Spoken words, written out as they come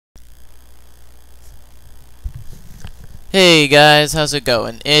Hey guys, how's it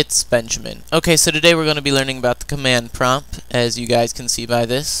going? It's Benjamin. Okay, so today we're going to be learning about the command prompt, as you guys can see by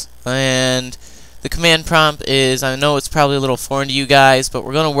this. And the command prompt is, I know it's probably a little foreign to you guys, but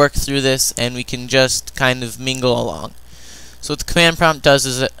we're going to work through this and we can just kind of mingle along. So what the command prompt does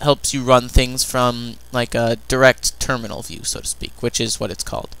is it helps you run things from like a direct terminal view, so to speak, which is what it's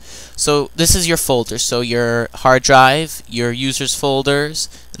called. So this is your folder, so your hard drive, your users folders,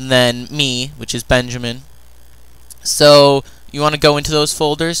 and then me, which is Benjamin. So you want to go into those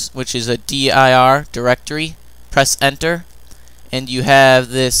folders, which is a dir directory, press enter, and you have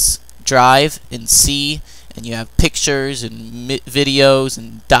this drive in C, and you have pictures and videos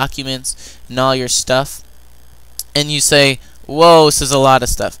and documents and all your stuff, and you say, whoa, this is a lot of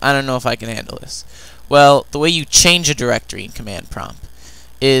stuff, I don't know if I can handle this. Well, the way you change a directory in command prompt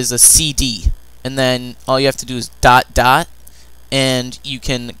is a CD, and then all you have to do is ... and you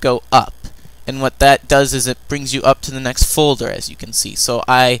can go up. And what that does is it brings you up to the next folder, as you can see. So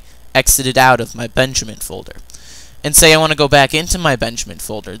I exited out of my Benjamin folder. And say I want to go back into my Benjamin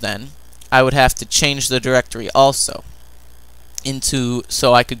folder, then I would have to change the directory also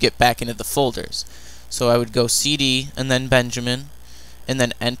so I could get back into the folders. So I would go CD and then Benjamin and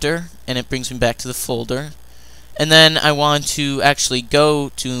then enter, and it brings me back to the folder. And then I want to actually go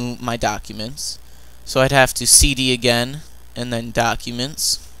to my documents. So I'd have to CD again and then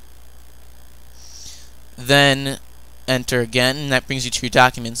documents. Then enter again, and that brings you to your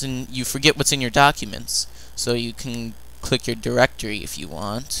documents, and you forget what's in your documents, so you can click your directory if you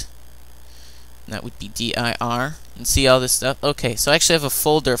want, and that would be dir, and see all this stuff. Okay, so I actually have a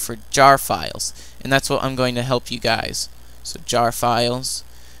folder for jar files, and that's what I'm going to help you guys. So jar files,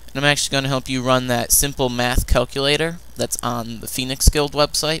 and I'm actually going to help you run that simple math calculator that's on the Phoenix Guild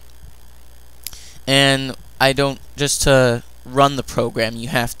website. And I don't, just to run the program, you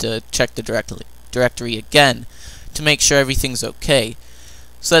have to check the directory again to make sure everything's okay.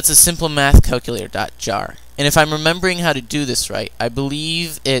 So that's a simple math calculator.jar. And if I'm remembering how to do this right, I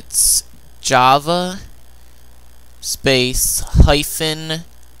believe it's Java space hyphen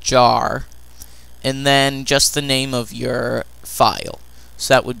jar and then just the name of your file.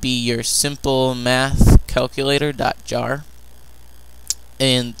 So that would be your simple math calculator.jar.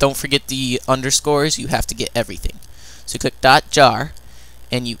 And don't forget the underscores, you have to get everything. So you click .jar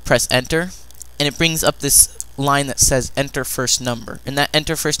and you press enter, and it brings up this line that says enter first number, and that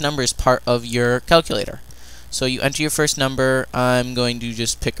enter first number is part of your calculator. So you enter your first number. I'm going to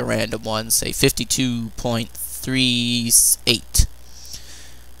just pick a random one, say 52.38,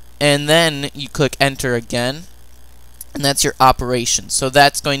 and then you click enter again, and that's your operation. So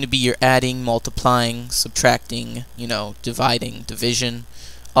that's going to be your adding, multiplying, subtracting, dividing, division,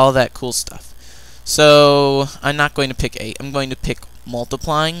 all that cool stuff. So I'm not going to pick 8, I'm going to pick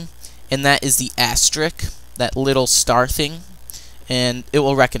multiplying, and that is the asterisk, that little star thing, and it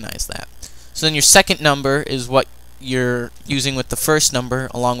will recognize that. So then your second number is what you're using with the first number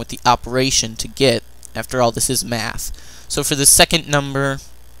along with the operation to get. After all, this is math. So for the second number,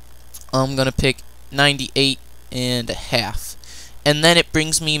 I'm going to pick 98.5, and then it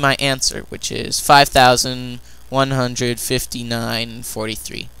brings me my answer, which is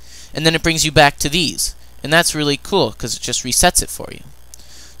 5,159.43. And then it brings you back to these, and that's really cool because it just resets it for you.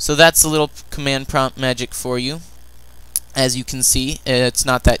 So that's a little command prompt magic for you. As you can see, it's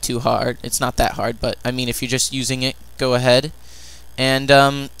not that hard. It's not that hard, but I mean, if you're just using it, go ahead. And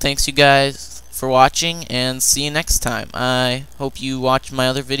thanks you guys for watching, and see you next time. I hope you watch my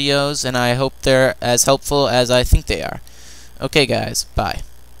other videos, and I hope they're as helpful as I think they are. Okay guys, bye.